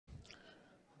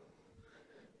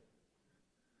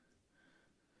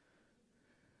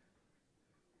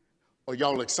Are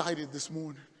y'all excited this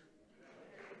morning?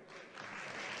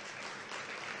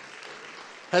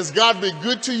 Has God been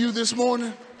good to you this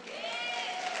morning?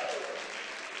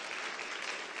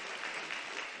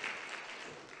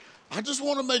 I just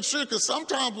want to make sure, because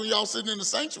sometimes when y'all sitting in the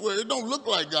sanctuary, it don't look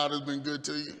like God has been good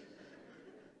to you.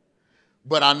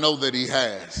 But I know that he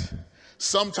has.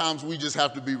 Sometimes we just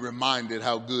have to be reminded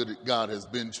how good God has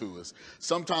been to us.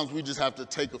 Sometimes we just have to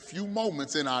take a few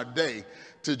moments in our day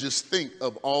to just think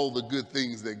of all the good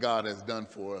things that God has done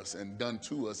for us and done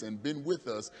to us and been with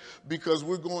us, because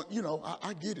we're going,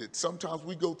 I get it. Sometimes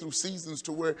we go through seasons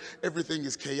to where everything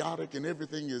is chaotic and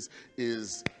everything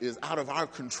is out of our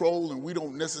control, and we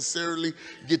don't necessarily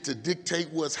get to dictate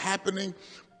what's happening.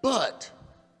 But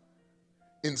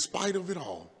in spite of it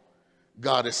all,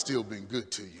 God has still been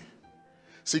good to you.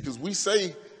 See, because we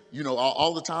say,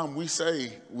 all the time we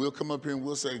say, we'll come up here and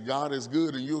we'll say, God is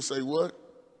good, and you'll say what?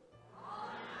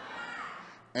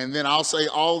 And then I'll say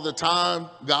all the time,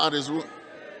 God is what?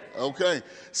 Okay.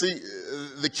 See,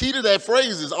 the key to that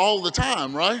phrase is all the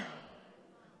time, right?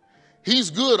 He's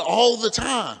good all the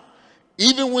time.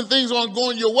 Even when things aren't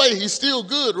going your way, he's still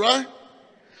good, right?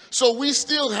 So we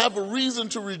still have a reason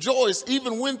to rejoice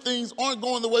even when things aren't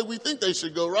going the way we think they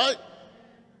should go, right?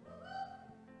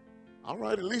 All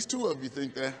right, at least two of you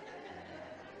think that.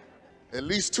 At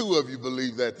least two of you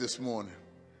believe that this morning.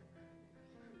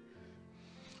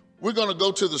 We're going to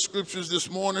go to the scriptures this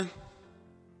morning.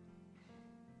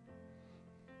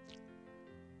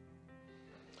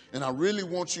 And I really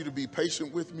want you to be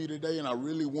patient with me today, and I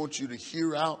really want you to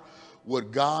hear out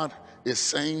what God is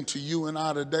saying to you and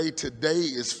I today. Today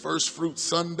is First Fruits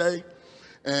Sunday,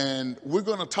 and we're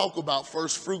going to talk about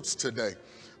first fruits today.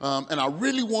 And I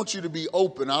really want you to be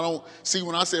open. I don't see,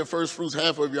 when I said first fruits,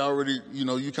 half of you already,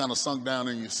 you kind of sunk down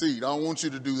in your seat. I don't want you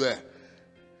to do that.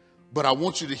 But I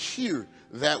want you to hear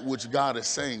that which God is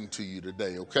saying to you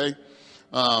today, okay?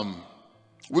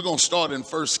 We're going to start in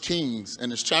 1 Kings,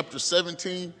 and it's chapter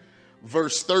 17,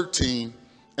 verse 13.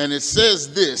 And it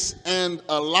says this, and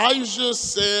Elijah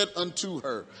said unto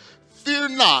her, fear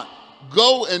not,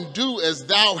 go and do as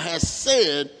thou hast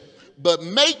said, but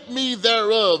make me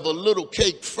thereof a little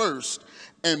cake first,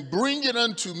 and bring it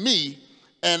unto me,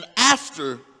 and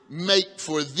after make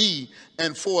for thee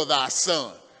and for thy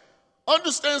son.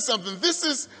 Understand something. This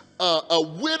is a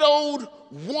widowed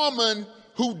woman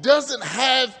who doesn't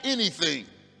have anything.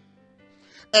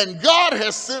 And God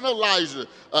has sent Elijah.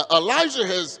 Elijah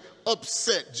has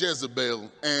upset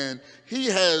Jezebel, and he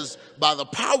has, by the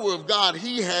power of God,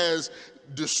 he has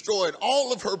destroyed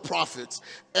all of her prophets.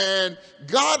 And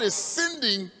God is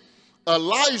sending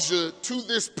Elijah to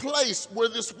this place where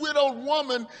this widowed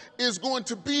woman is going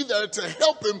to be there to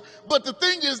help him. But the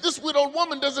thing is, this widowed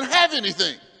woman doesn't have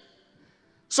anything.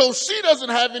 So she doesn't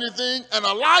have anything, and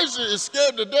Elijah is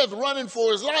scared to death running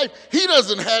for his life. He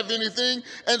doesn't have anything.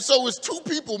 And so it's two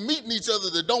people meeting each other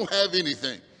that don't have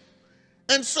anything.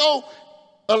 And so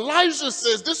Elijah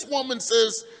says, this woman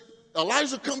says,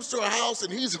 Elijah comes to her house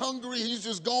and he's hungry. He's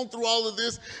just gone through all of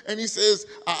this. And he says,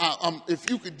 if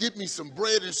you could get me some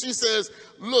bread. And she says,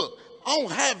 look, I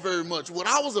don't have very much. What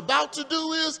I was about to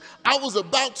do is I was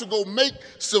about to go make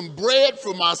some bread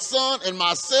for my son and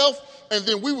myself. And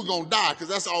then we were going to die because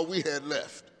that's all we had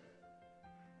left.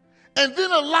 And then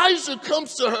Elijah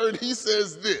comes to her and he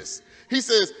says this. He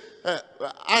says,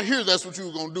 I hear that's what you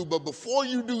were going to do. But before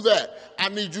you do that, I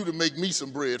need you to make me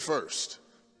some bread first.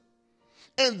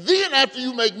 And then after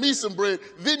you make me some bread,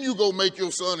 then you go make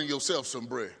your son and yourself some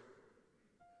bread.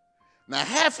 Now,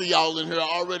 half of y'all in here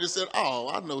already said, oh,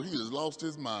 I know he has lost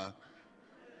his mind.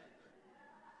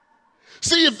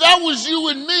 See, if that was you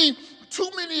and me, too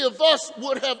many of us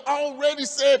would have already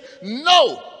said,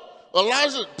 no,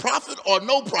 Elijah, prophet or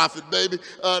no prophet, baby,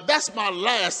 that's my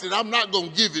last, and I'm not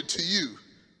going to give it to you.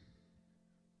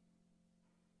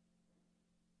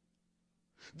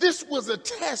 This was a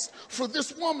test for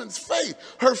this woman's faith.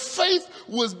 Her faith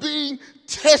was being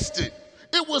tested.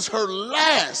 It was her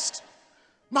last.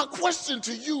 My question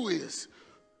to you is,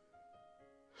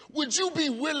 would you be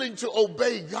willing to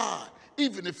obey God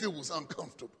even if it was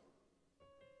uncomfortable?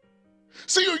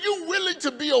 See, are you willing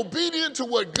to be obedient to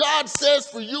what God says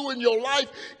for you in your life,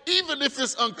 even if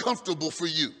it's uncomfortable for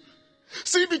you?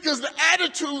 See, because the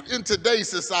attitude in today's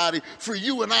society for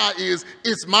you and I is,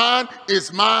 it's mine,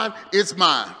 it's mine, it's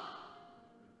mine.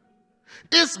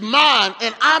 It's mine,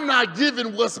 and I'm not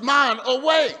giving what's mine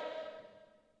away.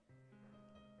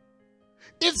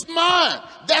 It's mine.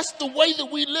 That's the way that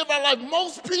we live our life.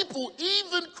 Most people,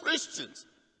 even Christians,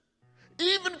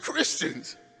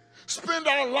 spend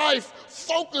our life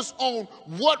focused on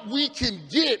what we can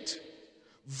get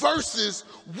versus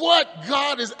what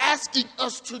God is asking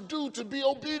us to do to be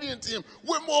obedient to him.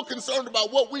 We're more concerned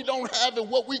about what we don't have and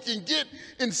what we can get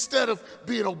instead of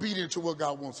being obedient to what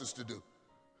God wants us to do.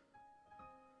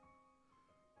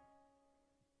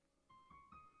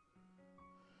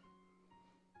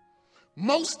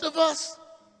 Most of us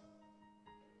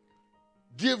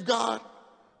give God,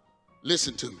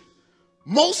 listen to me,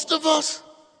 most of us,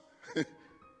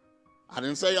 I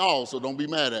didn't say all, so don't be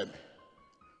mad at me.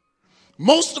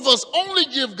 Most of us only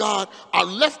give God our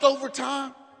leftover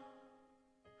time,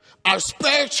 our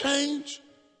spare change,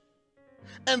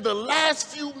 and the last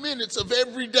few minutes of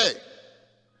every day,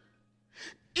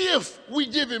 if we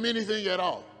give him anything at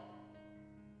all.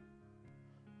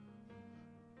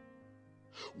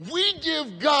 We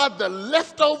give God the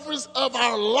leftovers of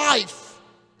our life,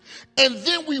 and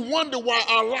then we wonder why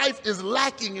our life is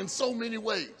lacking in so many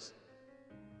ways.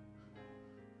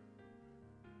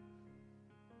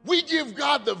 We give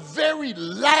God the very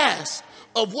last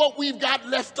of what we've got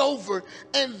left over,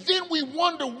 and then we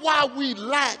wonder why we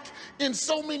lack in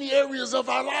so many areas of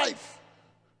our life.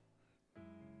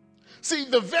 See,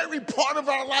 the very part of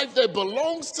our life that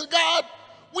belongs to God,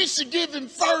 we should give him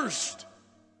first.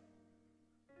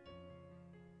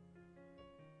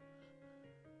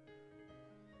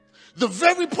 The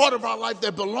very part of our life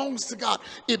that belongs to God,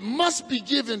 it must be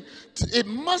given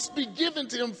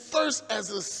to him first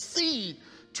as a seed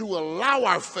to allow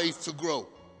our faith to grow,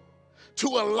 to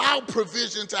allow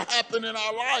provision to happen in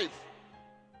our life.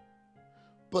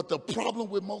 But the problem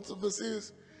with most of us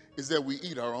is that we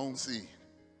eat our own seed.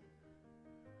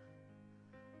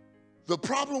 The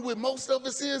problem with most of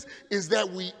us is that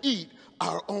we eat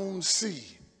our own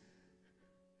seed.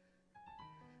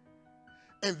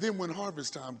 And then when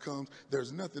harvest time comes,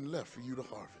 there's nothing left for you to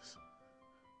harvest.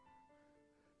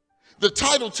 The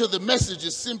title to the message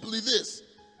is simply this: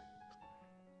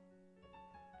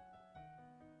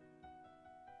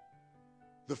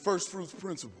 the first fruits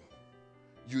principle.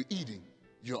 You're eating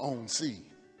your own seed.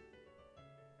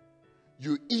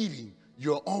 You're eating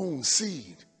your own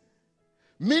seed.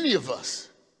 Many of us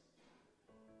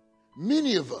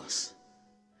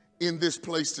in this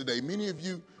place today, many of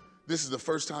you, this is the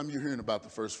first time you're hearing about the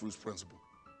first fruits principle.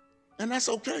 And that's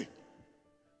okay.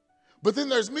 But then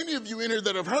there's many of you in here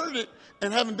that have heard it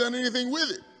and haven't done anything with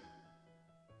it.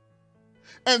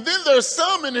 And then there's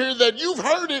some in here that you've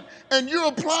heard it and you're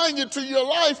applying it to your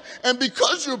life. And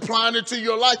because you're applying it to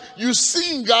your life, you're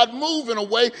seeing God move in a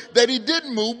way that he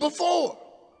didn't move before.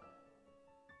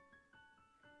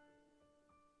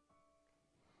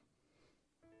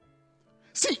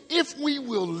 See, if we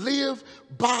will live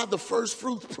by the first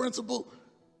fruits principle,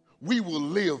 we will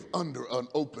live under an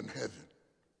open heaven.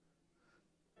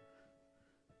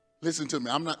 Listen to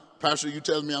me. I'm not, Pastor, you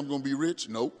telling me I'm going to be rich?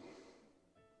 Nope.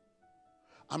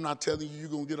 I'm not telling you you're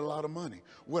going to get a lot of money.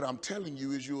 What I'm telling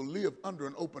you is you'll live under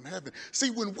an open heaven. See,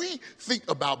 when we think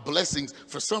about blessings,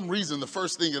 for some reason, the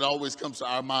first thing that always comes to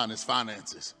our mind is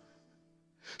finances.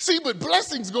 See, but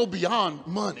blessings go beyond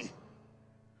money.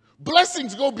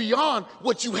 Blessings go beyond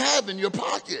what you have in your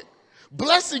pocket.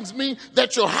 Blessings mean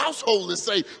that your household is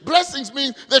safe. Blessings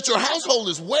mean that your household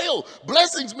is well.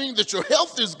 Blessings mean that your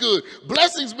health is good.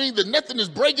 Blessings mean that nothing is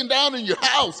breaking down in your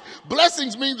house.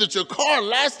 Blessings mean that your car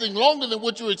lasting longer than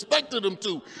what you expected them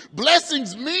to.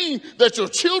 Blessings mean that your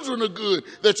children are good,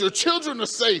 that your children are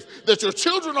safe, that your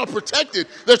children are protected,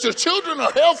 that your children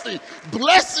are healthy.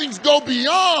 Blessings go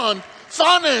beyond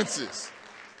finances.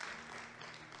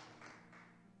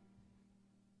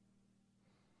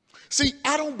 See,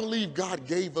 I don't believe God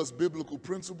gave us biblical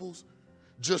principles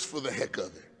just for the heck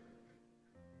of it.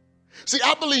 See,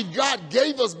 I believe God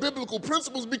gave us biblical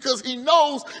principles because he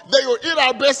knows they are in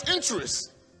our best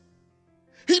interest.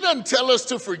 He doesn't tell us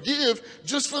to forgive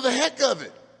just for the heck of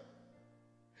it.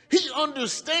 He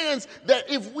understands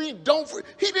that if we don't,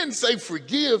 he didn't say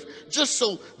forgive just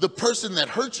so the person that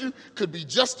hurt you could be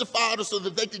justified or so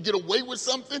that they could get away with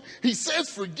something. He says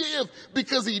forgive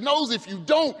because he knows if you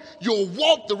don't, you'll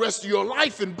walk the rest of your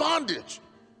life in bondage.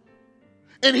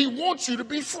 And he wants you to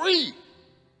be free.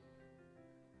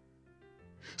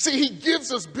 See, he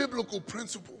gives us biblical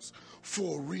principles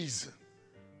for a reason.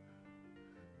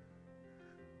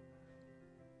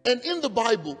 And in the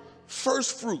Bible,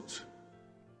 first fruits,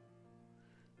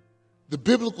 the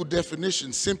biblical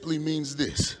definition simply means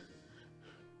this: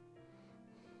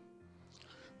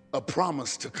 a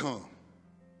promise to come.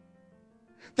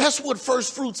 That's what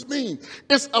first fruits mean.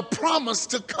 It's a promise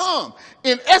to come.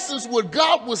 In essence, what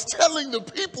God was telling the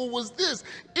people was this: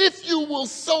 if you will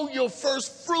sow your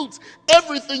first fruits,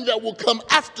 everything that will come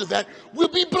after that will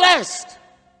be blessed.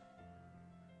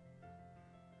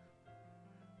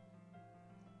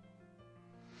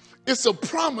 It's a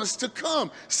promise to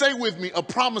come. Say with me, a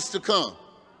promise to come.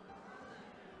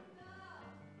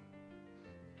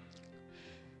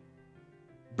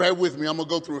 Bear with me. I'm going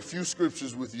to go through a few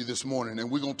scriptures with you this morning,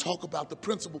 and we're going to talk about the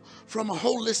principle from a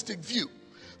holistic view.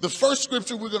 The first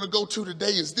scripture we're going to go to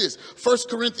today is this, 1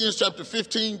 Corinthians chapter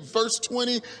 15, verse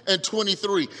 20 and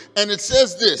 23. And it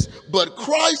says this, but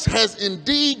Christ has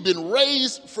indeed been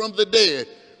raised from the dead,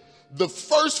 the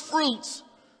first fruits,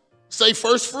 say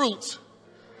first fruits,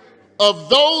 of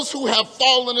those who have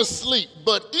fallen asleep,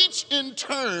 but each in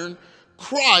turn,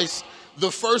 Christ,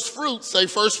 the first fruits, say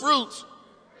first fruits.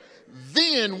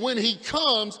 Then when he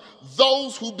comes,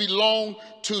 those who belong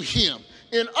to him.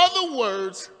 In other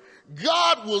words,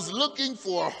 God was looking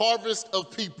for a harvest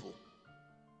of people.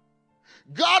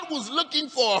 God was looking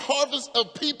for a harvest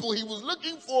of people. He was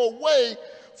looking for a way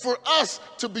for us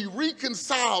to be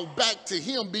reconciled back to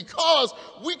him because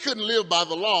we couldn't live by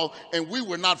the law and we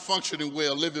were not functioning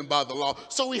well living by the law.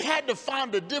 So we had to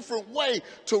find a different way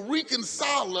to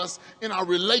reconcile us in our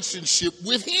relationship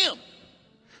with him.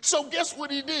 So guess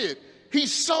what he did? He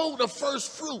sowed a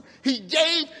first fruit. He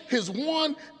gave his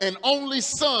one and only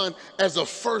son as a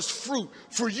first fruit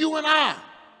for you and I.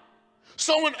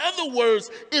 So in other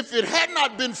words, if it had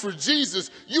not been for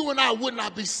Jesus, you and I would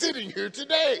not be sitting here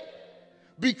today.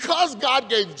 Because God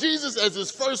gave Jesus as his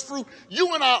first fruit,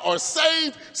 you and I are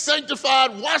saved,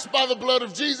 sanctified, washed by the blood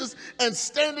of Jesus, and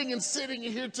standing and sitting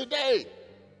here today.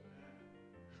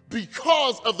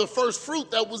 Because of the first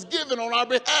fruit that was given on our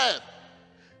behalf.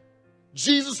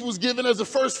 Jesus was given as a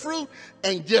first fruit,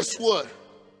 and guess what?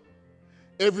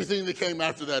 Everything that came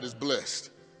after that is blessed.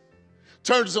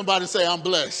 Turn to somebody and say, I'm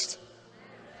blessed.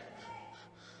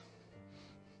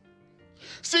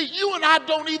 See, you and I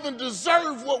don't even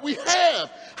deserve what we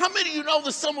have. How many of you know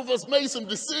that some of us made some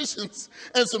decisions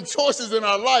and some choices in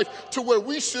our life to where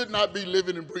we should not be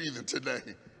living and breathing today?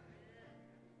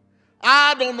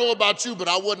 I don't know about you, but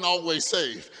I wasn't always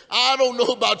saved. I don't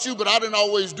know about you, but I didn't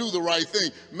always do the right thing.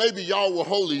 Maybe y'all were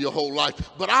holy your whole life,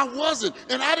 but I wasn't.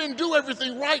 And I didn't do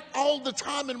everything right all the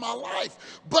time in my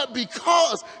life. But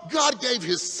because God gave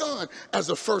his son as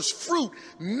a first fruit,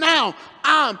 now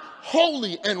I'm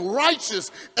holy and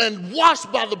righteous and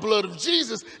washed by the blood of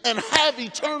Jesus and have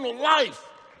eternal life.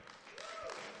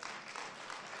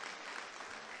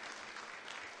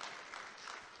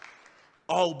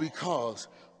 All because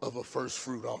of a first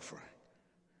fruit offering.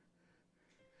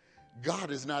 God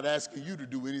is not asking you to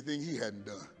do anything he hadn't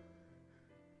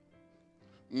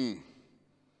done.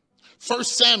 1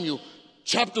 Samuel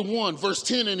chapter 1, verse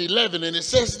 10 and 11, and it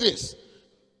says this.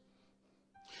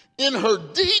 In her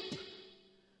deep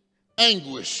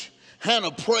anguish,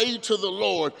 Hannah prayed to the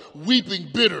Lord, weeping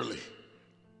bitterly.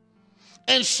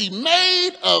 And she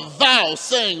made a vow,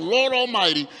 saying, Lord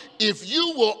Almighty, if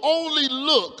you will only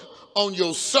look on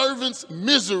your servant's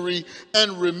misery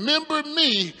and remember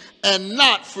me and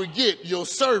not forget your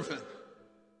servant.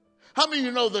 How many of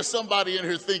you know there's somebody in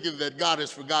here thinking that God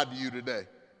has forgotten you today?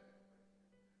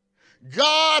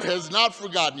 God has not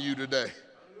forgotten you today.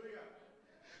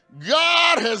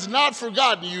 God has not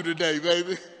forgotten you today,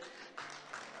 baby.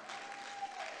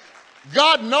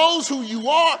 God knows who you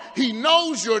are. He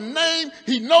knows your name.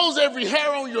 He knows every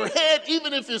hair on your head,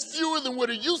 even if it's fewer than what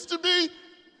it used to be.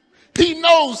 He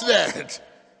knows that.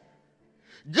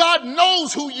 God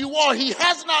knows who you are. He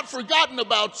has not forgotten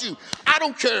about you. I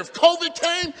don't care if COVID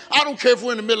came. I don't care if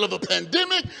we're in the middle of a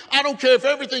pandemic. I don't care if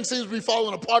everything seems to be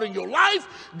falling apart in your life.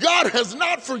 God has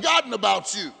not forgotten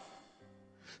about you.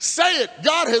 Say it.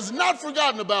 God has not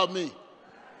forgotten about me.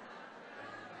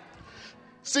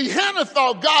 See, Hannah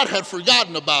thought God had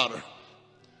forgotten about her.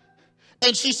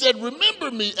 And she said,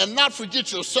 remember me and not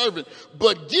forget your servant,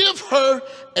 but give her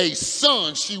a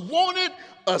son. She wanted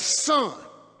a son.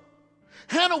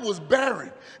 Hannah was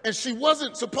barren, and she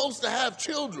wasn't supposed to have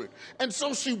children. And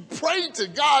so she prayed to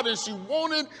God, and she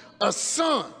wanted a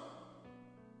son.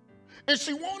 And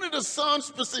she wanted a son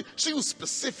specific. She was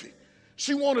specific.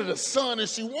 She wanted a son, and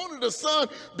she wanted a son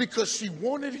because she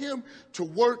wanted him to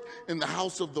work in the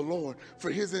house of the Lord for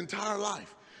his entire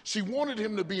life. She wanted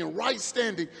him to be in right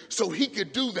standing so he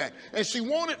could do that. And she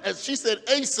wanted, as she said,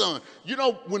 a son. You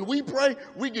know, when we pray,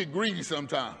 we get greedy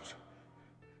sometimes.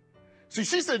 See,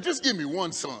 she said, just give me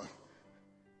one son.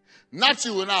 Not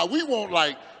you and I. We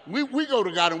want we go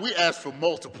to God and we ask for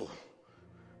multiple.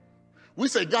 We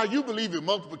say, God, you believe in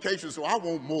multiplication, so I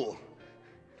want more.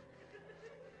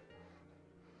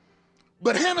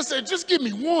 But Hannah said, just give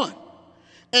me one.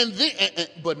 And then,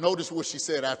 but notice what she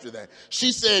said after that.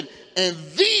 She said, and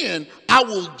then I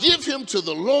will give him to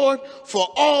the Lord for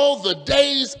all the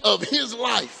days of his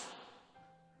life.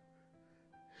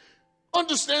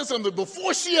 Understand something.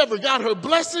 Before she ever got her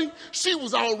blessing, she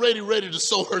was already ready to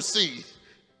sow her seed.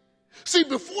 See,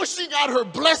 before she got her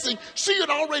blessing, she had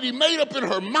already made up in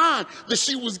her mind that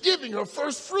she was giving her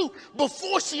first fruit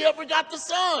before she ever got the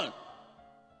son.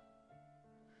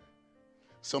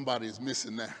 Somebody is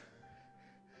missing that.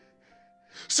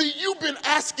 See, you've been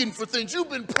asking for things. You've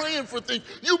been praying for things.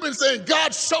 You've been saying,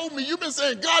 God, show me. You've been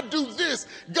saying, God, do this.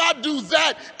 God, do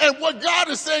that. And what God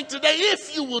is saying today,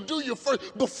 if you will do your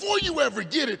first, before you ever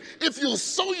get it, if you'll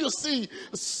sow your seed,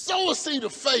 sow a seed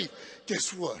of faith,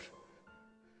 guess what?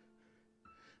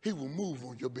 He will move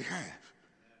on your behalf.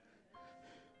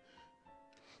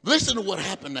 Listen to what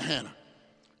happened to Hannah.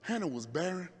 Hannah was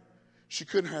barren. She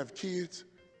couldn't have kids.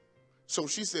 So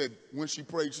she said, when she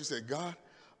prayed, she said, God,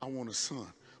 I want a son.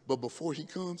 But before he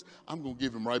comes, I'm going to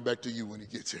give him right back to you when he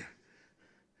gets here.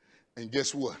 And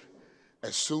guess what?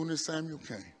 As soon as Samuel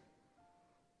came,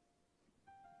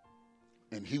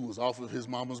 and he was off of his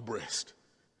mama's breast,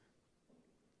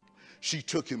 she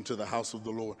took him to the house of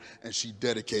the Lord, and she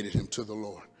dedicated him to the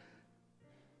Lord.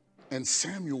 And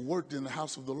Samuel worked in the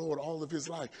house of the Lord all of his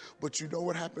life. But you know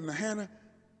what happened to Hannah?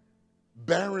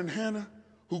 Barren Hannah,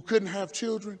 who couldn't have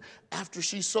children, after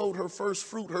she sowed her first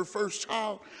fruit, her first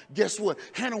child, guess what?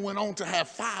 Hannah went on to have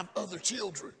 5 other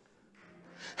children.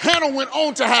 Hannah went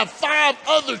on to have 5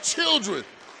 other children.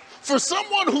 For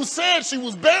someone who said she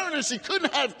was barren and she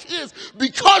couldn't have kids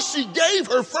because she gave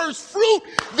her first fruit,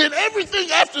 then everything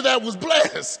after that was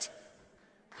blessed.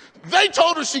 They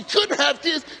told her she couldn't have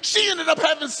kids. She ended up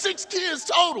having 6 kids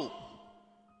total.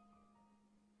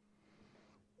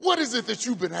 What is it that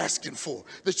you've been asking for,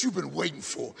 that you've been waiting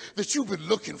for, that you've been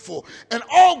looking for? And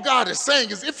all God is saying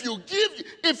is if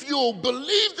you'll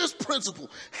believe this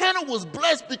principle, Hannah was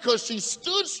blessed because she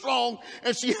stood strong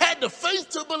and she had the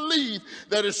faith to believe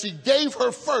that if she gave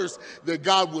her first, that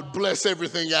God would bless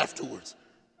everything afterwards.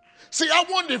 See, I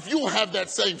wonder if you'll have that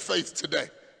same faith today.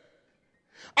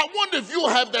 I wonder if you'll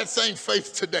have that same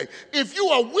faith today. If you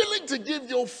are willing to give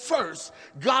your first,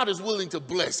 God is willing to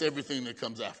bless everything that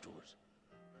comes afterwards.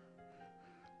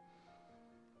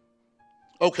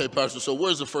 Okay, Pastor, so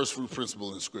where's the first fruit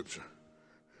principle in Scripture?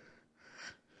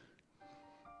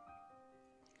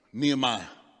 Nehemiah,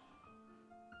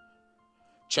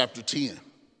 chapter 10,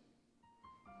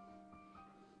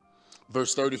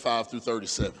 verse 35 through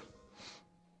 37.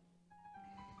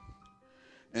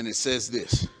 And it says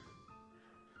this.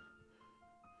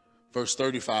 Verse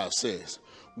 35 says,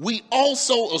 we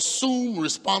also assume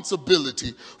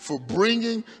responsibility for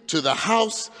bringing to the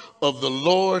house of the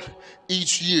Lord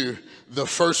each year the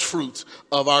first fruits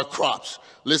of our crops.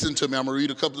 Listen to me, I'm going to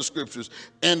read a couple of scriptures.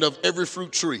 And of every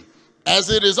fruit tree. As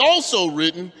it is also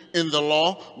written in the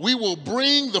law, we will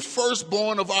bring the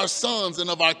firstborn of our sons and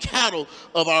of our cattle,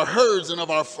 of our herds and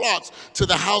of our flocks to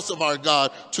the house of our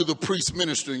God, to the priests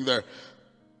ministering there.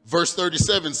 Verse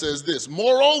 37 says this,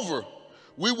 moreover,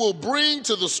 we will bring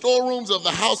to the storerooms of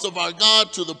the house of our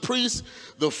God, to the priests,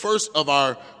 the first of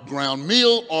our ground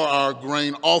meal or our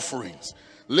grain offerings.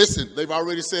 Listen, they've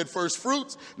already said first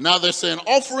fruits. Now they're saying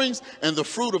offerings and the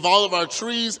fruit of all of our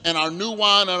trees and our new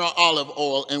wine and our olive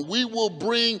oil. And we will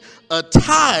bring a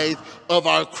tithe of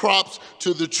our crops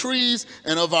to the trees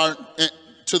and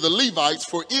to the Levites,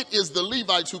 for it is the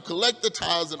Levites who collect the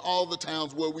tithes in all the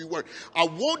towns where we work. I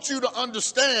want you to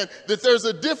understand that there's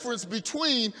a difference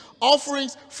between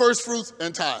offerings, first fruits,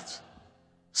 and tithes.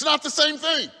 It's not the same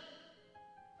thing.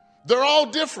 They're all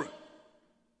different.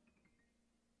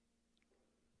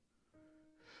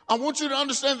 I want you to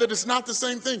understand that it's not the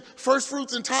same thing. First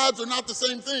fruits and tithes are not the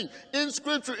same thing. In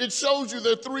Scripture, it shows you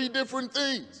they're 3 different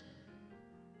things.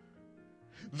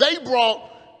 They brought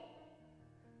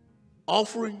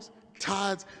offerings,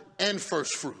 tithes, and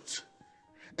first fruits.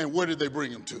 And where did they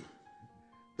bring them to?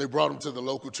 They brought them to the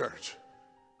local church.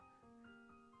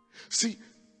 See,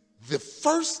 the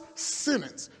first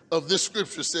sentence of this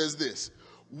scripture says this,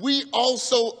 we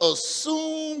also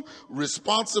assume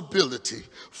responsibility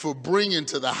for bringing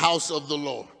to the house of the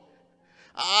Lord.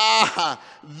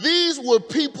 These were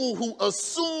people who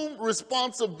assumed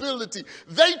responsibility.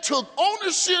 They took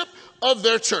ownership of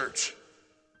their church.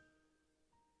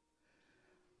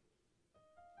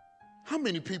 How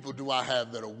many people do I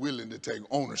have that are willing to take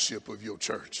ownership of your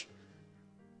church?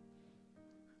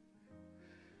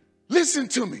 Listen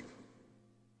to me.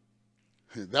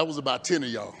 That was about 10 of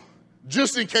y'all,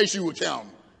 just in case you were counting.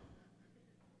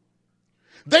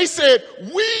 They said,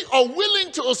 we are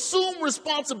willing to assume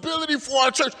responsibility for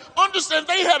our church. Understand,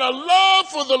 they had a love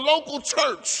for the local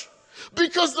church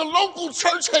because the local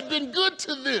church had been good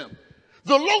to them.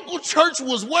 The local church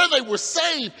was where they were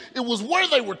saved. It was where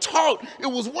they were taught. It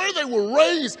was where they were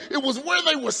raised. It was where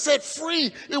they were set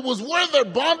free. It was where their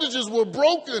bondages were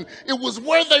broken. It was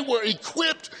where they were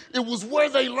equipped. It was where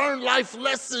they learned life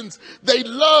lessons. They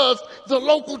loved the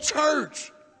local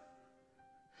church.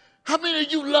 How many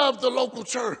of you love the local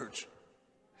church?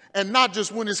 And not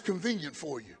just when it's convenient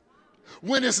for you.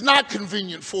 When it's not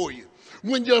convenient for you.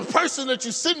 When your person that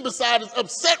you're sitting beside is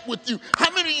upset with you,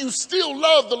 how many of you still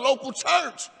love the local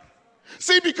church?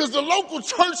 See, because the local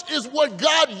church is what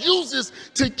God uses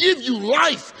to give you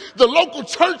life. The local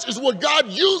church is what God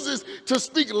uses to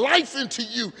speak life into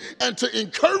you and to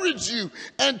encourage you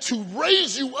and to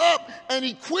raise you up and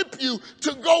equip you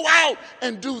to go out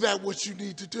and do that what you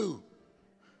need to do.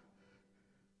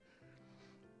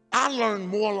 I learned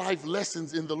more life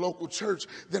lessons in the local church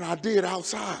than I did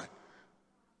outside.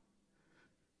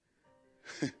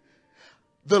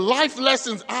 The life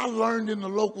lessons I learned in the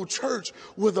local church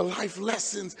were the life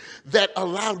lessons that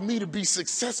allowed me to be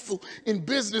successful in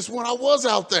business when I was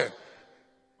out there.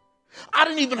 I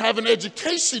didn't even have an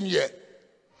education yet.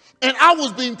 And I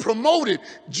was being promoted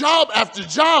job after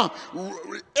job.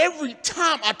 Every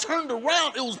time I turned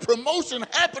around, it was promotion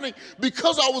happening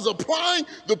because I was applying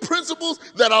the principles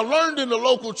that I learned in the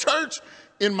local church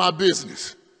in my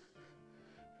business,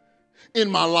 in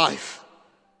my life,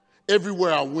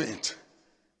 everywhere I went.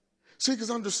 See,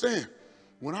 because understand,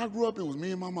 when I grew up, it was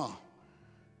me and my mom.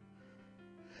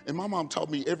 And my mom taught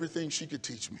me everything she could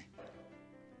teach me.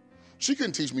 She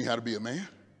couldn't teach me how to be a man.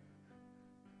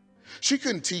 She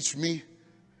couldn't teach me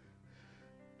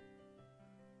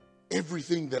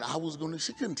everything that I was going to.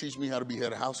 She couldn't teach me how to be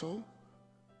head of household.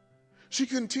 She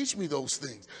couldn't teach me those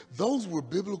things. Those were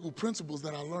biblical principles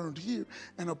that I learned here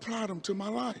and applied them to my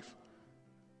life.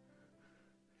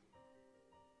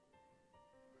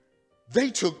 They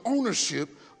took ownership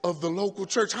of the local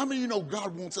church. How many of you know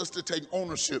God wants us to take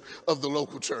ownership of the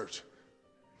local church?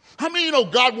 How many of you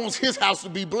know God wants his house to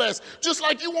be blessed just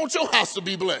like you want your house to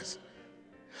be blessed?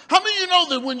 How many of you know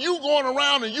that when you going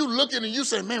around and you looking and you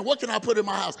say, man, what can I put in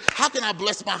my house? How can I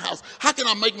bless my house? How can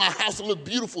I make my house look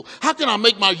beautiful? How can I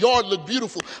make my yard look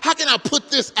beautiful? How can I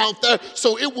put this out there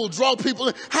so it will draw people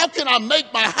in? How can I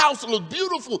make my house look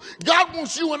beautiful? God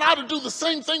wants you and I to do the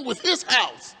same thing with his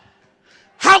house.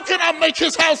 How can I make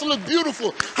his house look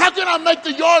beautiful? How can I make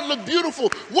the yard look beautiful?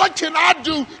 What can I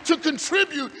do to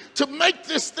contribute to make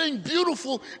this thing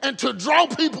beautiful and to draw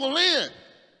people in?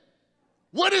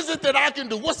 What is it that I can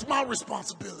do? What's my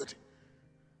responsibility?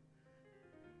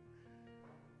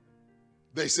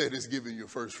 They said it's giving your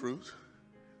first fruits.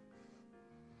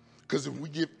 Because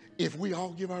if we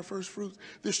all give our first fruits,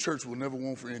 this church will never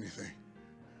want for anything.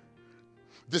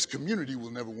 This community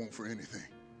will never want for anything.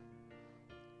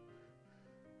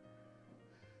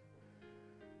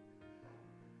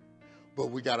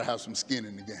 But we got to have some skin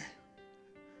in the game.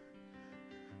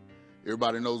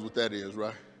 Everybody knows what that is,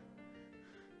 right?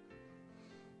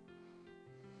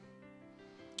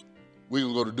 We're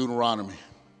going to go to Deuteronomy.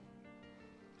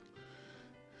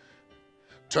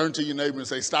 Turn to your neighbor and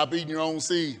say, stop eating your own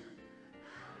seed.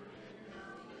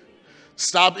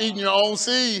 Stop eating your own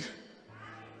seed.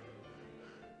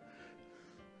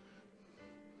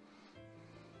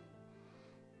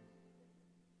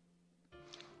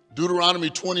 Deuteronomy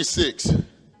 26,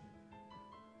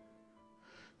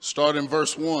 start in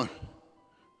verse 1.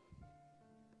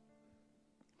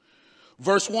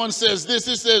 Verse 1 says this,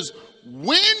 it says,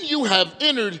 when you have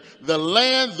entered the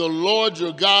land the Lord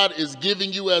your God is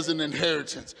giving you as an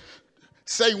inheritance.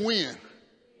 Say when.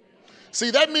 See,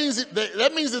 that means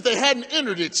that they hadn't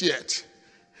entered it yet.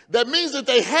 That means that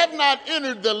they have not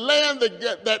entered the land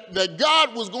that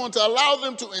God was going to allow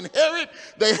them to inherit.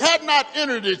 They had not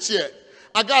entered it yet.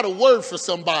 I got a word for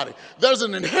somebody. There's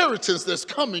an inheritance that's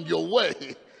coming your way.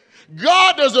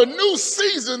 God, there's a new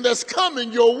season that's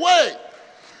coming your way.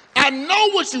 I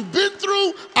know what you've been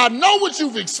through. I know what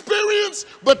you've experienced,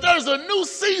 but there's a new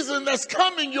season that's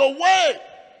coming your way.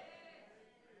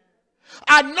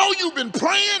 I know you've been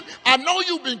praying. I know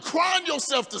you've been crying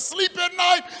yourself to sleep at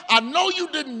night. I know you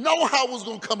didn't know how it was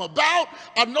going to come about.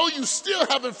 I know you still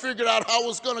haven't figured out how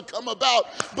it's going to come about.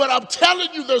 But I'm telling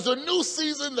you, there's a new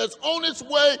season that's on its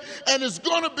way, and it's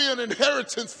going to be an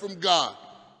inheritance from God.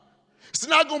 It's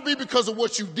not going to be because of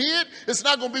what you did. It's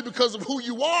not going to be because of who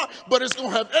you are, but it's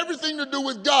going to have everything to do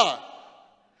with God.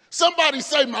 Somebody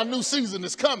say, my new season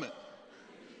is coming.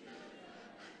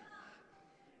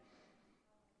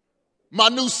 My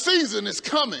new season is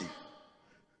coming.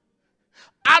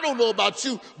 I don't know about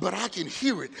you, but I can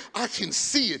hear it. I can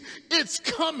see it. It's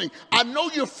coming. I know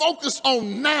you're focused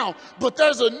on now, but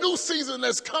there's a new season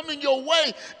that's coming your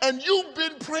way, and you've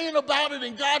been praying about it,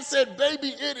 and God said, baby,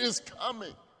 it is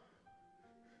coming.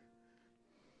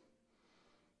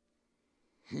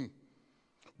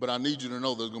 But I need you to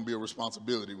know there's going to be a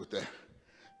responsibility with that.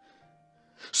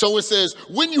 So it says,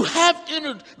 when you have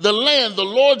entered the land the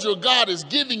Lord your God is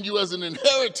giving you as an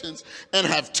inheritance and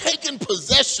have taken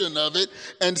possession of it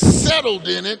and settled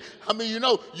in it, I mean, you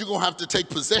know, you're going to have to take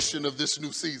possession of this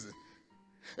new season.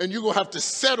 And you're going to have to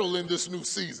settle in this new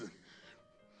season.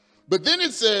 But then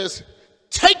it says,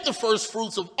 take the first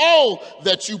fruits of all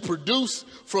that you produce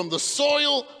from the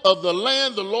soil of the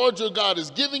land the Lord your God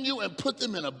is giving you and put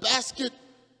them in a basket.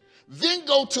 Then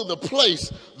go to the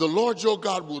place the Lord your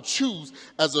God will choose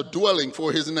as a dwelling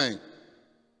for his name.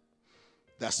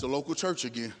 That's the local church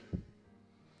again.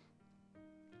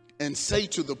 And say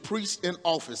to the priest in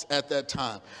office at that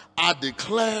time, I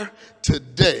declare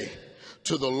today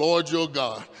to the Lord your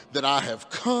God that I have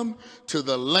come to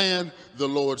the land the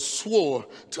Lord swore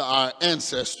to our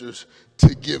ancestors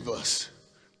to give us.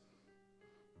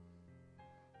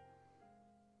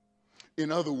 In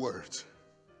other words,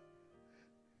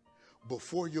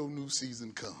 before your new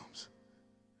season comes,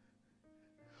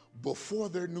 before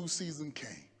their new season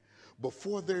came,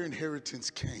 before their inheritance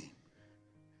came,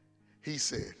 he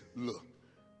said, look,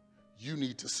 you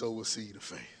need to sow a seed of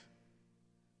faith.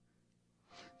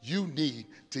 You need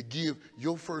to give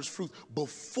your first fruit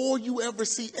before you ever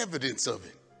see evidence of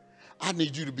it. I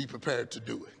need you to be prepared to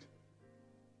do it.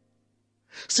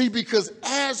 See, because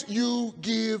as you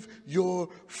give your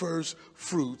first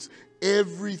fruits,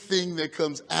 everything that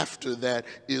comes after that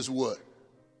is what?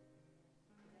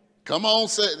 Come on,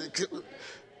 say it.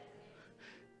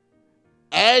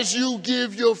 As you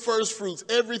give your first fruits,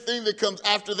 everything that comes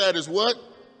after that is what?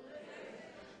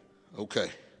 Okay.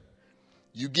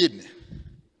 You getting it.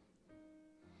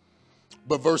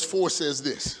 But verse 4 says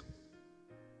this.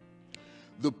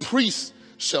 The priest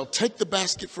shall take the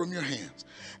basket from your hands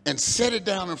and set it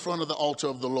down in front of the altar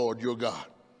of the Lord your God.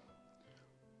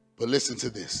 But listen to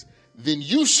this. Then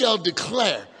you shall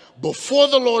declare before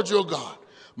the Lord your God,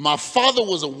 my father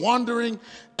was a wandering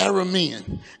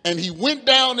Aramean, and he went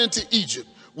down into Egypt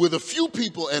with a few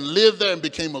people and lived there and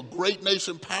became a great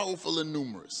nation, powerful and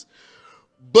numerous.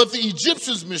 But the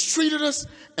Egyptians mistreated us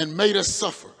and made us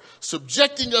suffer,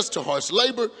 subjecting us to harsh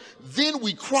labor. Then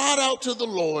we cried out to the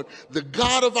Lord, the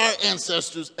God of our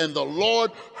ancestors, and the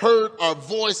Lord heard our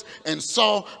voice and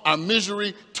saw our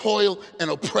misery, toil, and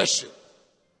oppression.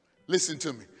 Listen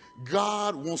to me.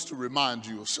 God wants to remind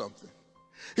you of something.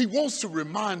 He wants to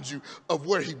remind you of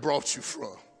where he brought you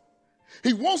from.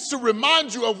 He wants to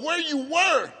remind you of where you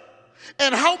were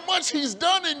and how much he's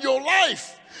done in your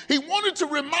life. He wanted to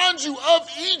remind you of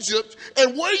Egypt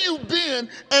and where you've been.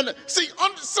 And see,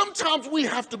 sometimes we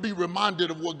have to be reminded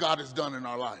of what God has done in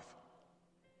our life.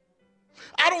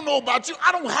 I don't know about you.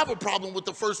 I don't have a problem with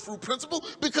the first fruit principle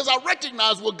because I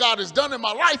recognize what God has done in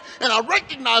my life, and I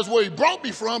recognize where he brought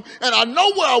me from, and I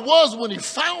know where I was when he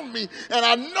found me, and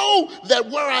I know that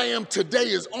where I am today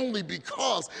is only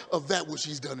because of that which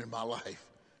he's done in my life.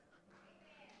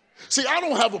 See, I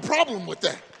don't have a problem with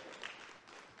that.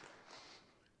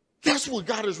 That's what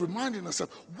God is reminding us of,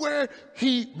 where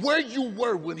you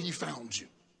were when he found you.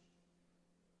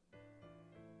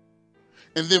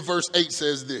 And then verse 8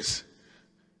 says this.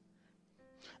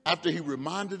 After he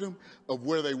reminded them of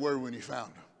where they were when he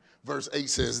found them, verse 8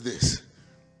 says this.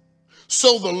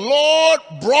 So the Lord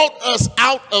brought us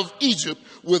out of Egypt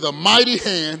with a mighty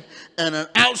hand and an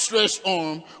outstretched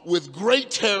arm, with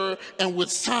great terror and with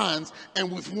signs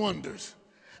and with wonders.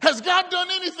 Has God done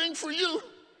anything for you?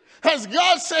 Has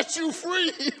God set you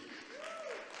free?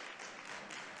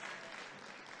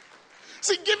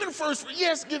 See, giving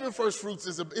first fruits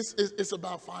is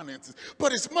about finances,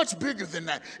 but it's much bigger than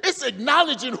that. It's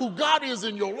acknowledging who God is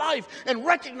in your life and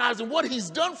recognizing what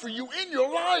he's done for you in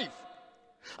your life.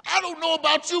 I don't know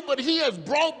about you, but he has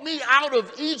brought me out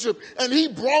of Egypt, and he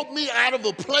brought me out of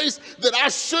a place that I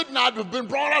should not have been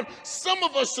brought out. Some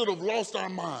of us should have lost our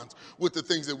minds with the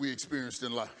things that we experienced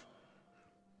in life.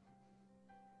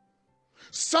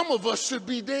 Some of us should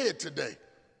be dead today.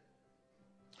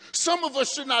 Some of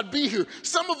us should not be here.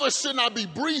 Some of us should not be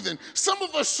breathing. Some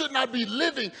of us should not be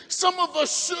living. Some of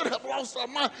us should have lost our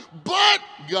mind. But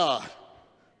God,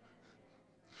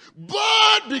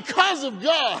 because of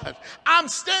God, I'm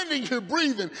standing here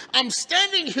breathing. I'm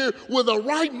standing here with a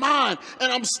right mind.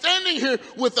 And I'm standing here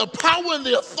with the power and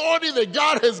the authority that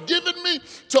God has given me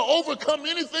to overcome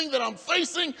anything that I'm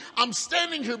facing. I'm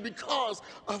standing here because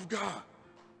of God.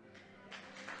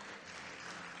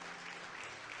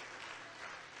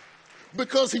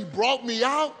 Because he brought me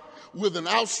out with an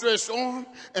outstretched arm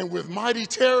and with mighty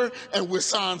terror and with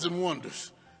signs and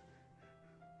wonders.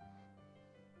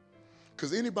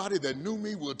 Because anybody that knew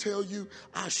me will tell you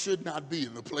I should not be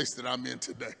in the place that I'm in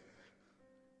today.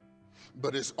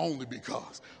 But it's only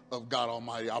because of God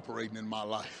Almighty operating in my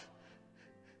life.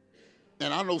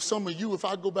 And I know some of you, if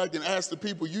I go back and ask the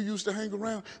people you used to hang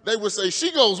around, they would say,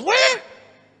 she goes where?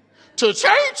 To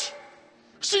church?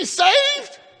 She's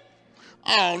saved?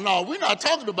 Oh, no, we're not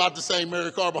talking about the same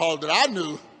Mary Carbajal that I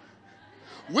knew.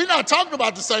 We're not talking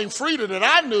about the same Frida that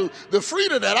I knew. The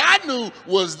Frida that I knew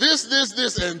was this,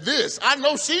 and this. I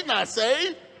know she's not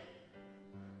saved.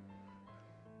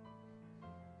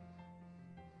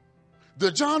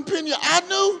 The John Pena I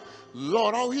knew,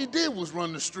 Lord, all he did was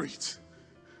run the streets.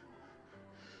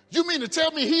 You mean to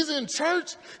tell me he's in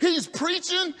church, he's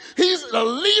preaching, he's a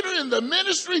leader in the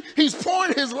ministry, he's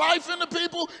pouring his life into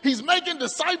people, he's making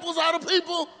disciples out of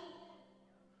people?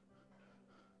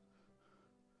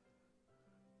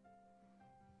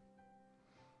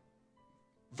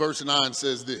 Verse 9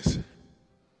 says this,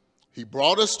 he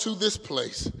brought us to this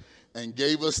place and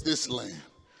gave us this land,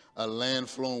 a land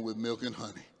flowing with milk and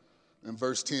honey. And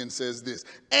verse 10 says this,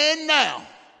 and now,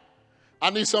 I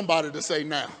need somebody to say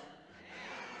now.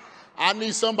 I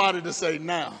need somebody to say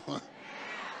now.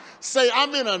 Say,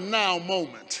 I'm in a now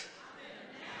moment.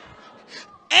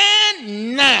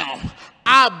 And now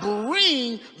I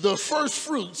bring the first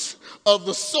fruits of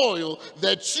the soil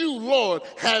that you, Lord,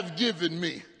 have given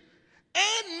me.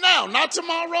 And now, not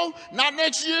tomorrow, not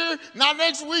next year, not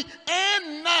next week.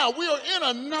 And now, we are in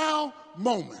a now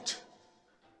moment.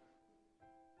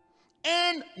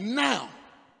 And now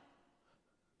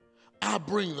I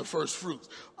bring the first fruits.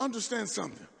 Understand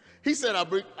something. He said,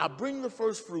 I bring the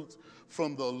first fruits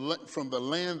from the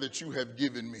land that you have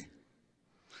given me.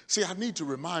 See, I need to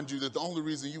remind you that the only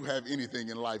reason you have anything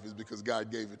in life is because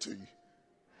God gave it to you.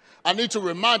 I need to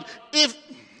remind you,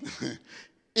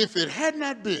 if it had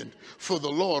not been for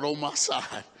the Lord on my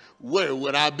side, where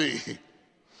would I be?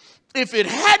 If it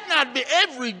had not been,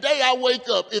 every day I wake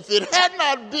up, if it had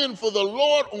not been for the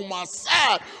Lord on my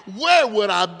side, where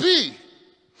would I be?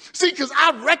 See, because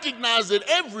I recognize that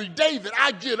every day that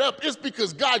I get up, it's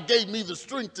because God gave me the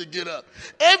strength to get up.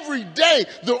 Every day,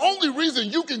 the only reason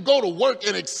you can go to work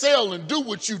and excel and do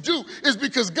what you do is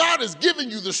because God has given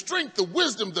you the strength, the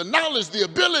wisdom, the knowledge, the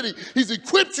ability. He's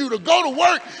equipped you to go to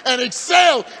work and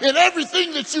excel in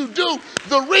everything that you do.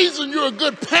 The reason you're a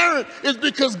good parent is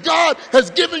because God has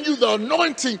given you the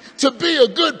anointing to be a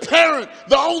good parent.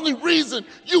 The only reason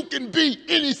you can be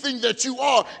anything that you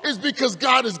are is because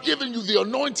God has given you the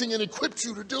anointing and equipped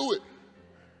you to do it.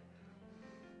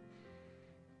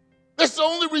 That's the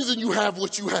only reason you have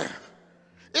what you have.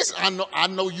 I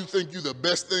know you think you're the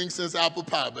best thing since apple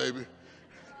pie, baby.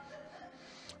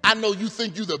 I know you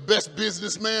think you're the best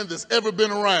businessman that's ever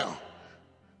been around.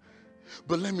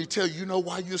 But let me tell you, you know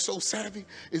why you're so savvy?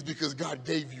 It's because God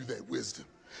gave you that wisdom.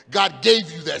 God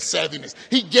gave you that savviness.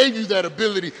 He gave you that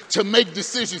ability to make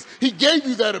decisions. He gave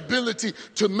you that ability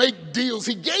to make deals.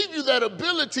 He gave you that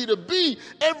ability to be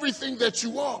everything that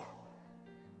you are.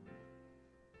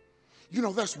 You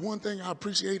know, that's one thing I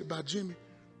appreciate about Jimmy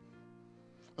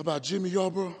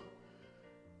Yarbrough,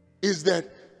 is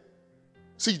that,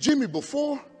 see, Jimmy,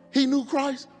 before he knew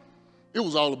Christ, it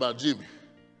was all about Jimmy.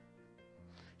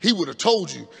 He would have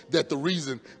told you that the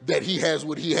reason that he has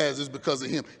what he has is because of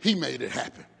him. He made it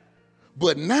happen.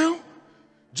 But now,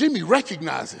 Jimmy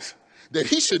recognizes that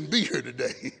he shouldn't be here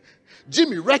today.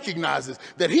 Jimmy recognizes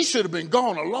that he should have been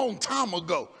gone a long time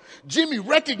ago. Jimmy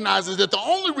recognizes that the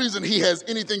only reason he has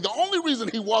anything, the only reason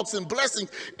he walks in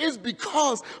blessings is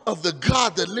because of the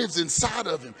God that lives inside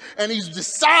of him. And he's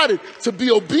decided to be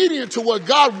obedient to what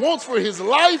God wants for his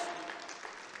life.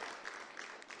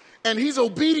 And he's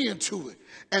obedient to it.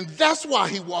 And that's why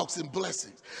he walks in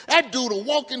blessings. That dude will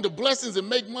walk into blessings and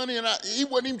make money, and he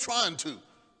wasn't even trying to.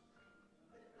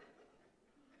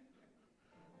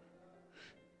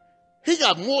 He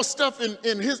got more stuff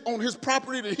on his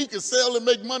property that he could sell and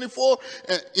make money for.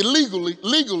 Legally,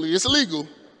 it's legal.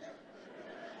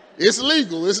 It's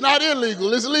legal. It's not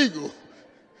illegal. It's legal.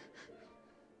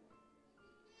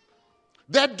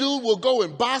 That dude will go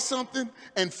and buy something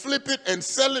and flip it and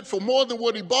sell it for more than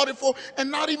what he bought it for,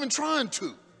 and not even trying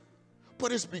to.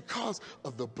 But it's because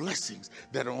of the blessings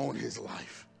that are on his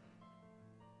life.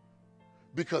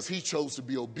 Because he chose to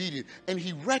be obedient, and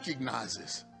he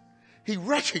recognizes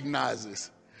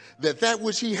that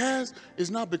which he has is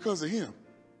not because of him.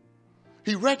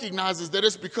 He recognizes that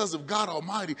it's because of God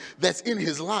Almighty that's in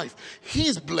his life.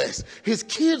 He's blessed. His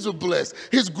kids are blessed.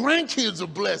 His grandkids are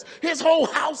blessed. His whole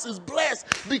house is blessed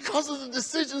because of the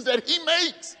decisions that he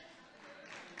makes.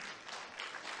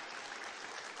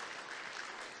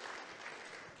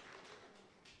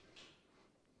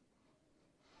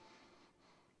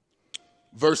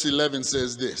 Verse 11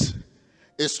 says this.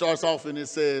 It starts off and it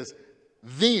says,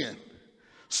 then.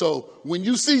 So when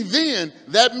you see then,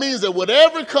 that means that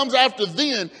whatever comes after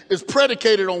then is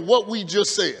predicated on what we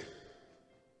just said.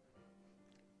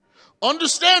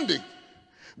 Understanding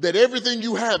that everything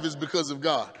you have is because of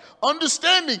God.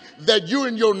 Understanding that you're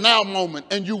in your now moment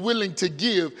and you're willing to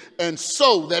give and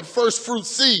sow that first fruit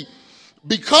seed.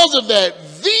 Because of that,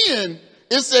 then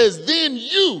it says, then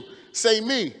you, say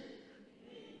me,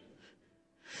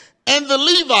 and the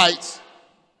Levites,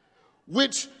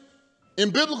 which in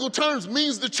biblical terms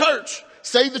means the church,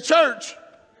 say the church,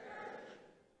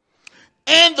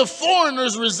 and the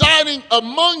foreigners residing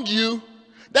among you,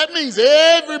 that means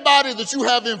everybody that you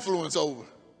have influence over.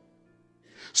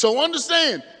 So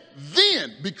understand,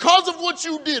 then, because of what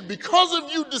you did, because of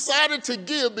you decided to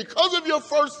give, because of your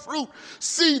first fruit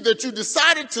seed that you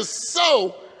decided to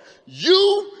sow,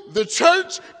 you, the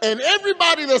church, and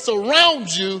everybody that's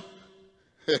around you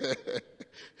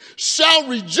shall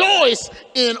rejoice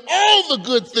in all the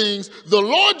good things the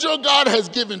Lord your God has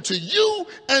given to you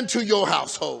and to your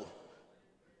household.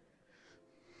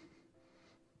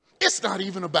 It's not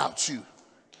even about you.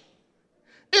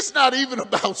 It's not even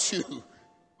about you.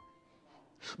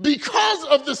 Because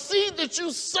of the seed that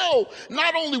you sow,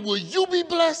 not only will you be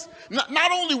blessed,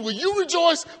 not only will you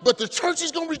rejoice, but the church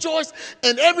is going to rejoice,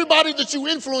 and everybody that you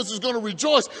influence is going to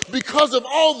rejoice because of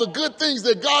all the good things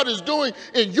that God is doing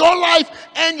in your life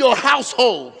and your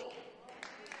household.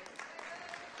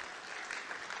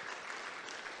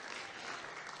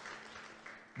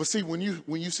 But see, when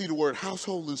you see the word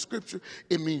household in Scripture,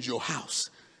 it means your house.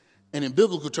 And in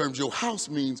biblical terms, your house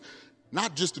means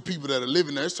not just the people that are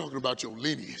living there. It's talking about your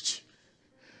lineage.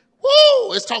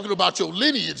 Woo! It's talking about your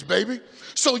lineage, baby.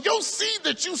 So your seed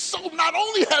that you sow not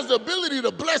only has the ability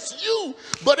to bless you,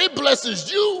 but it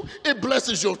blesses you, it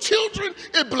blesses your children,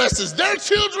 it blesses their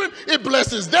children, it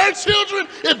blesses their children,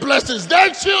 it blesses their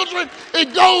children.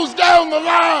 It goes down the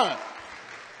line.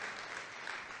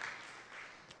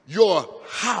 Your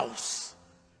house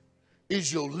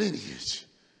is your lineage.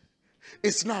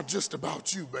 It's not just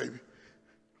about you, baby.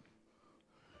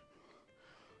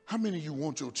 How many of you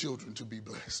want your children to be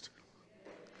blessed?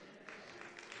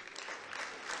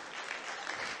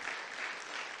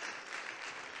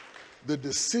 The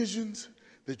decisions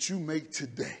that you make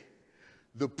today,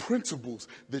 the principles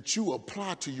that you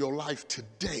apply to your life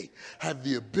today have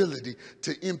the ability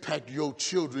to impact your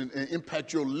children and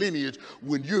impact your lineage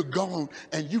when you're gone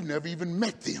and you've never even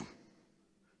met them.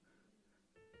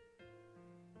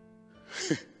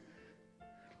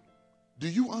 Do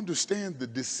you understand the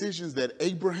decisions that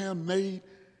Abraham made?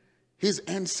 His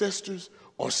ancestors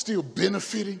are still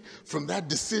benefiting from that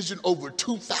decision over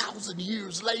 2,000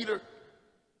 years later.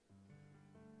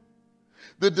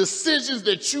 The decisions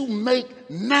that you make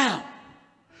now,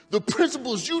 the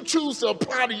principles you choose to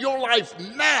apply to your life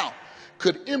now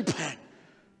could impact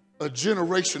a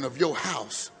generation of your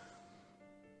house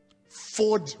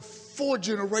four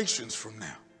generations from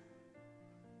now.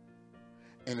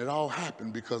 And it all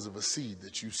happened because of a seed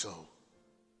that you sowed.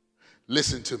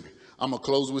 Listen to me. I'm going to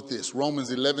close with this.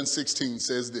 Romans 11:16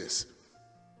 says this.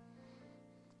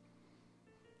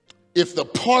 If the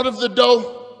part of the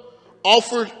dough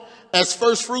offered as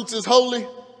first fruits is holy,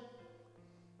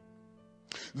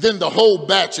 then the whole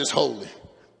batch is holy.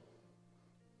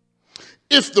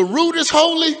 If the root is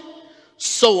holy,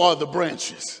 so are the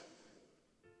branches.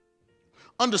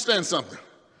 Understand something.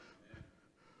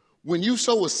 When you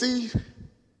sow a seed,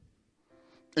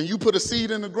 and you put a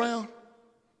seed in the ground,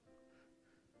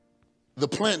 the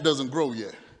plant doesn't grow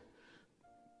yet.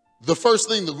 The first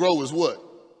thing to grow is what?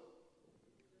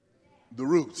 The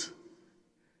roots.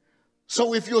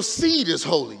 So if your seed is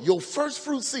holy, your first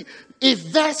fruit seed,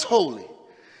 if that's holy,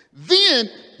 then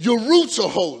your roots are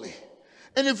holy.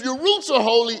 And if your roots are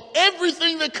holy,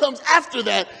 everything that comes after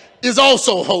that is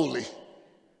also holy.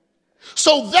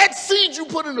 So that seed you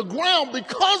put in the ground,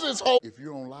 because it's holy. If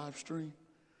you're on live stream,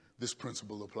 this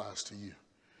principle applies to you.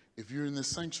 If you're in this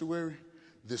sanctuary,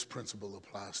 this principle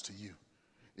applies to you.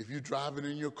 If you're driving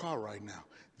in your car right now,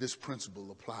 this principle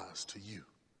applies to you.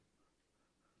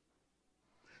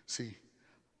 See,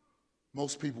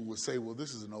 most people would say, well,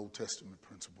 this is an Old Testament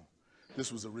principle.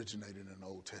 This was originated in the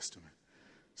Old Testament.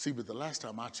 See, but the last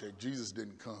time I checked, Jesus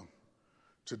didn't come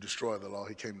to destroy the law.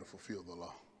 He came to fulfill the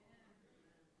law.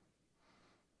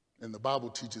 And the Bible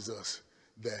teaches us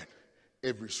that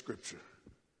every scripture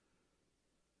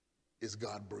is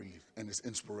God-breathed and it's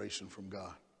inspiration from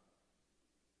God.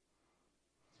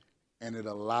 And it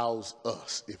allows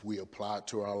us, if we apply it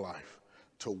to our life,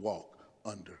 to walk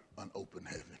under an open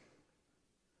heaven.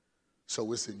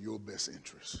 So it's in your best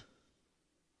interest.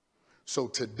 So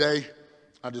today,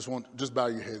 just bow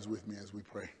your heads with me as we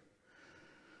pray.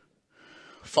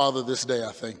 Father, this day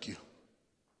I thank you.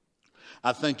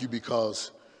 I thank you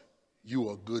because you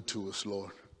are good to us,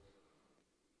 Lord.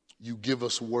 You give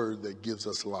us word that gives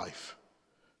us life.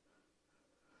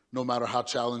 No matter how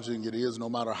challenging it is, no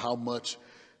matter how much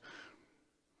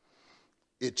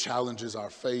it challenges our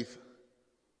faith,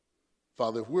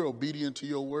 Father, if we're obedient to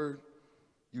your word,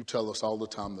 you tell us all the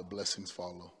time that blessings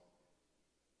follow.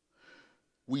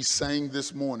 We sang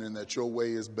this morning that your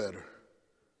way is better.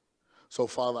 So,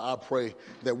 Father, I pray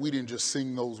that we didn't just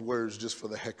sing those words just for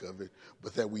the heck of it,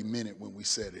 but that we meant it when we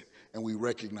said it, and we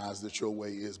recognize that your way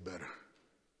is better.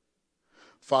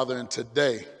 Father, and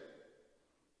today,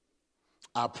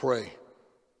 I pray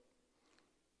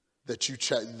that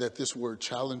that this word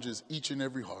challenges each and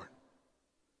every heart.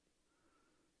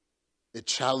 It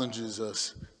challenges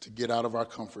us to get out of our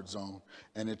comfort zone,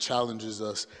 and it challenges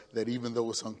us that even though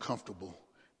it's uncomfortable,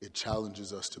 it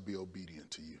challenges us to be obedient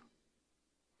to you.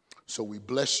 So we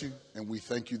bless you and we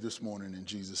thank you this morning in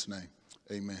Jesus' name.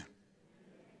 Amen.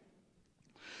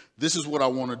 This is what I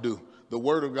want to do. The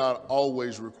word of God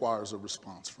always requires a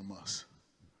response from us.